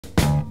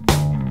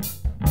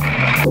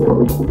This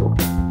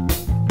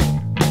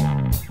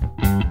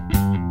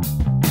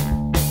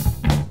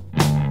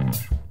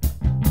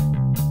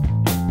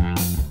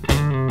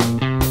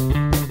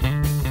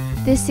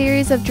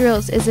series of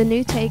drills is a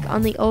new take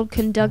on the old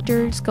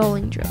Conductor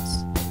sculling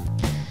drills.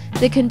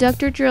 The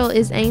Conductor drill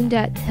is aimed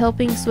at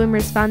helping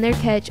swimmers find their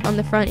catch on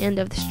the front end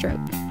of the stroke.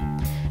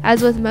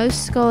 As with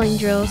most sculling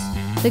drills,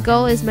 the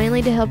goal is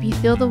mainly to help you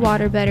feel the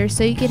water better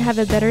so you can have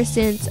a better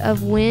sense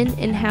of when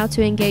and how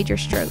to engage your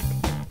stroke.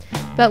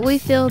 But we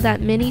feel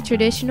that many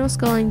traditional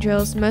sculling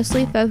drills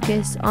mostly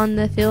focus on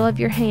the feel of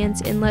your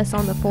hands and less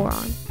on the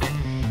forearm.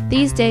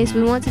 These days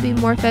we want to be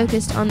more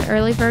focused on the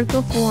early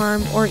vertical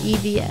forearm or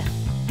EVF.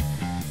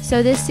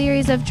 So this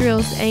series of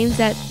drills aims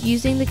at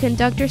using the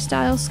Conductor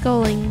style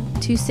sculling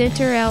to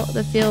center out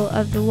the feel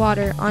of the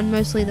water on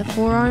mostly the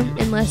forearm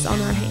and less on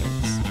our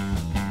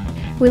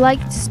hands. We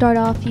like to start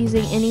off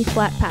using any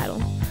flat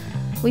paddle.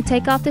 We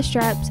take off the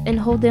straps and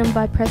hold them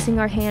by pressing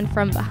our hand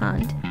from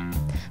behind.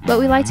 But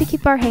we like to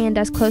keep our hand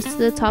as close to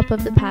the top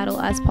of the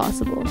paddle as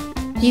possible.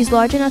 Use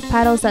large enough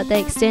paddles that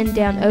they extend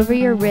down over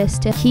your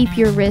wrist to keep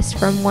your wrist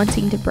from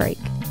wanting to break.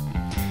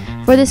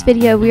 For this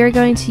video, we are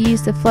going to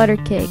use the flutter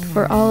kick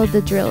for all of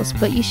the drills,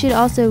 but you should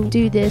also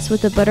do this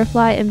with the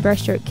butterfly and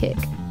breaststroke kick.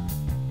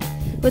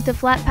 With the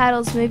flat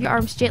paddles, move your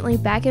arms gently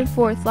back and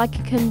forth like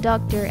a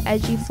conductor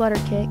as you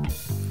flutter kick.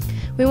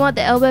 We want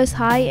the elbows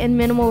high and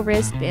minimal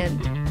wrist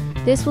bend.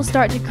 This will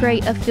start to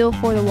create a feel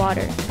for the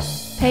water.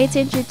 Pay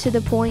attention to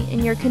the point in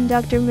your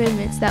conductor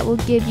movements that will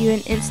give you an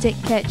instant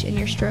catch in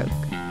your stroke.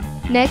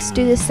 Next,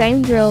 do the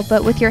same drill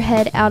but with your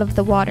head out of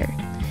the water.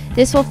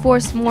 This will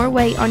force more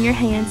weight on your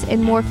hands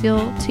and more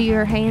feel to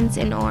your hands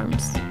and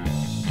arms.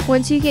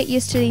 Once you get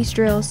used to these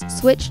drills,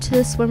 switch to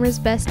the Swimmer's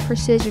Best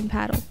precision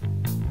paddle.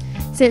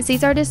 Since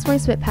these are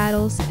displacement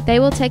paddles,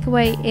 they will take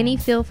away any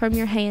feel from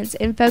your hands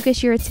and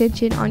focus your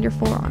attention on your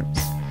forearms.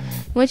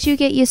 Once you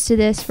get used to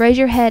this, raise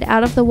your head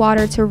out of the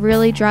water to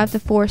really drive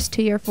the force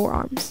to your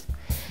forearms.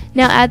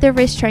 Now add the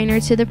wrist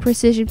trainer to the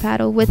precision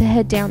paddle with the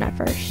head down at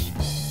first,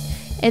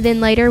 and then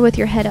later with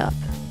your head up.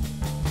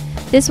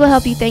 This will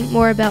help you think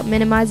more about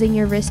minimizing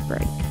your wrist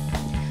break.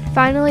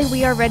 Finally,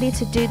 we are ready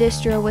to do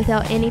this drill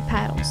without any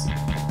paddles.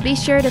 Be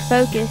sure to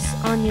focus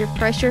on your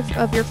pressure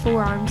of your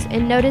forearms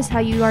and notice how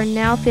you are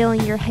now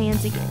feeling your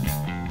hands again.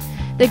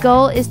 The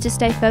goal is to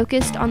stay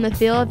focused on the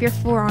feel of your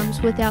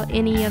forearms without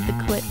any of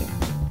the quitting.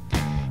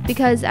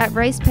 Because at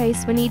race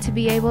pace, we need to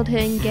be able to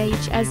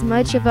engage as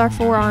much of our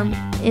forearm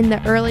in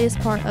the earliest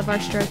part of our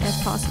stroke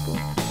as possible.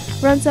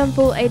 Run some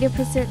full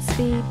 80%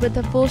 speed with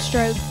a full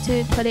stroke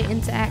to put it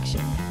into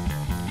action.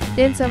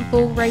 Then some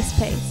full race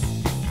pace.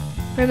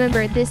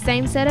 Remember, this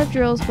same set of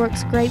drills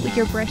works great with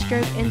your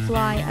breaststroke and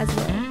fly as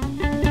well.